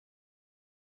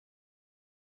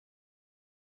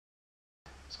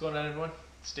What's going on, everyone?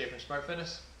 It's Dave from Smart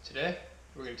Fitness. Today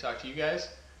we're going to talk to you guys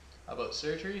about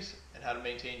surgeries and how to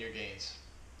maintain your gains.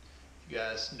 If you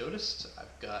guys noticed,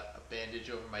 I've got a bandage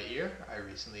over my ear. I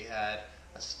recently had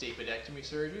a stapedectomy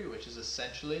surgery, which is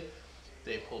essentially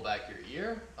they pull back your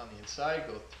ear on the inside,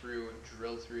 go through and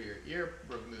drill through your ear,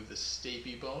 remove the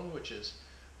stapy bone, which is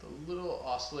the little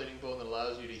oscillating bone that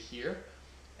allows you to hear,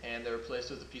 and they're replaced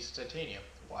with a piece of titanium.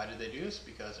 Why did they do this?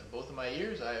 Because in both of my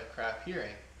ears I have crap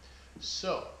hearing.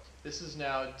 So this is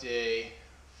now day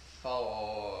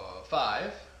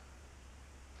five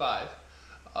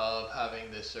of having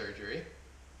this surgery,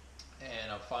 and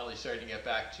I'm finally starting to get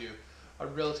back to a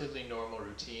relatively normal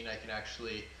routine. I can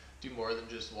actually do more than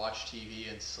just watch TV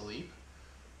and sleep.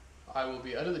 I will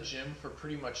be out of the gym for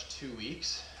pretty much 2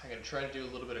 weeks. I'm going to try to do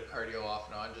a little bit of cardio off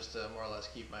and on just to more or less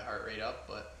keep my heart rate up,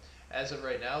 but as of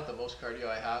right now, the most cardio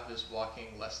I have is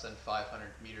walking less than 500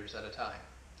 meters at a time.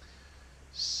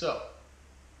 So,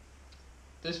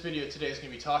 this video today is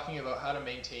going to be talking about how to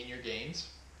maintain your gains,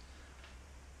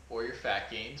 or your fat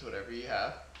gains, whatever you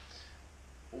have,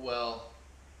 while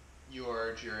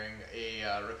you're during a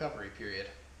recovery period.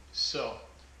 So,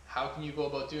 how can you go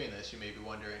about doing this, you may be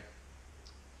wondering?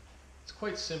 It's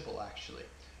quite simple, actually.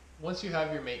 Once you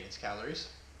have your maintenance calories,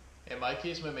 in my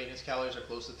case, my maintenance calories are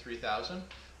close to 3,000,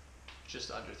 just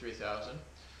under 3,000.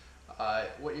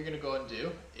 What you're going to go and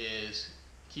do is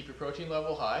keep your protein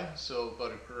level high, so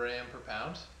about 1 gram per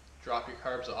pound. Drop your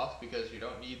carbs off because you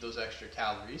don't need those extra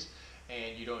calories,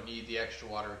 and you don't need the extra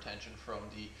water retention from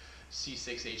the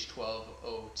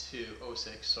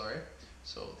C6H12O6, sorry.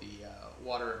 So the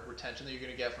water retention that you're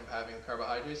going to get from having the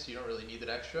carbohydrates, you don't really need that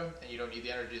extra, and you don't need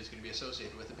the energy that's going to be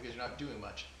associated with it because you're not doing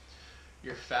much.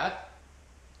 Your fat,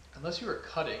 unless you are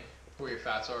cutting where your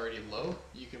fat's already low,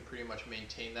 you can pretty much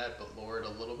maintain that but lower it a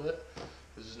little bit.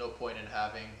 There's no point in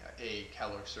having a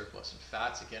caloric surplus in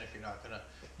fats, again, if you're not going to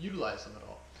utilize them at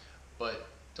all. But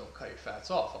don't cut your fats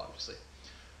off, obviously.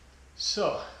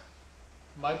 So,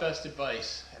 my best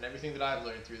advice, and everything that I've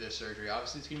learned through this surgery,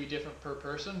 obviously it's going to be different per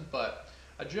person, but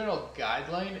a general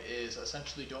guideline is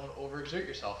essentially don't overexert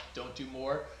yourself. Don't do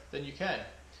more than you can.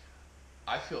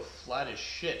 I feel flat as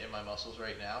shit in my muscles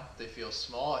right now. They feel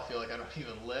small. I feel like I don't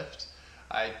even lift.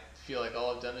 I feel like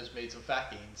all I've done is made some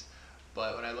fat gains.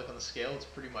 But when I look on the scale, it's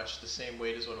pretty much the same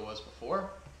weight as what it was before,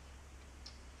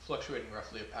 fluctuating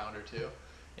roughly a pound or two,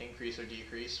 increase or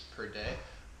decrease per day.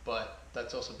 But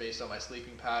that's also based on my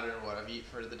sleeping pattern, what I've eaten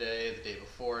for the day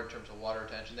before in terms of water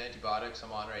retention. The antibiotics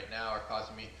I'm on right now are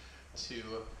causing me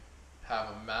to have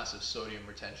a massive sodium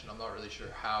retention. I'm not really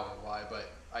sure how or why, but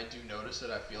I do notice it.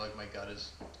 I feel like my gut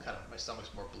is my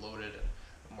stomach's more bloated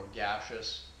and more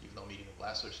gaseous, even though I'm eating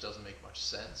less, which doesn't make much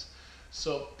sense.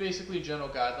 So basically, general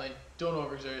guideline, don't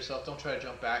overexert yourself. Don't try to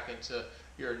jump back into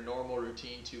your normal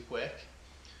routine too quick.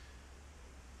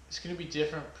 It's going to be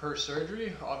different per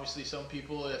surgery. Obviously, some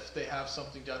people, if they have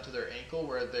something done to their ankle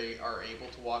where they are able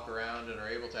to walk around and are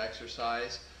able to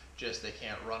exercise, just they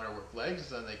can't run or work legs,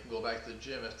 then they can go back to the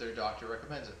gym if their doctor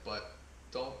recommends it. But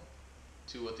don't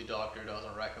do what the doctor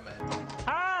doesn't recommend.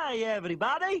 Hi,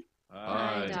 everybody.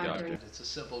 Hi, doctor. It's a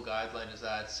simple guideline as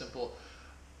that. Simple,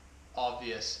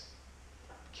 obvious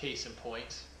case in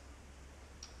point.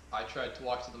 I tried to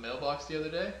walk to the mailbox the other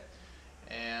day,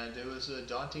 and it was a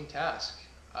daunting task.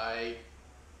 I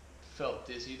felt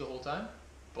dizzy the whole time,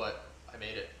 but I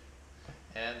made it.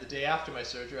 And the day after my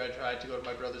surgery, I tried to go to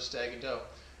my brother's stag and doe.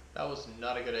 That was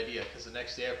not a good idea, because the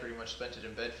next day I pretty much spent it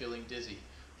in bed feeling dizzy.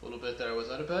 A little bit that I was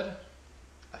out of bed,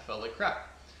 I felt like crap.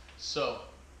 So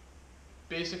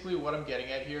basically what I'm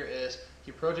getting at here is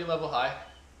keep protein level high,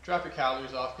 drop your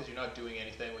calories off because you're not doing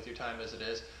anything with your time as it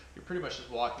is. You're pretty much just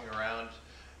walking around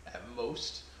at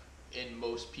most, in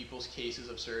most people's cases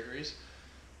of surgeries.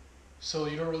 So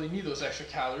you don't really need those extra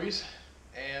calories,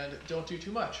 and don't do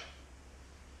too much.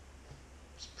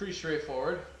 It's pretty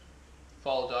straightforward.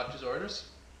 Follow doctor's orders.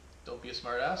 Don't be a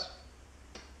smart ass.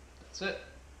 That's it.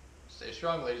 Stay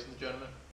strong, ladies and gentlemen.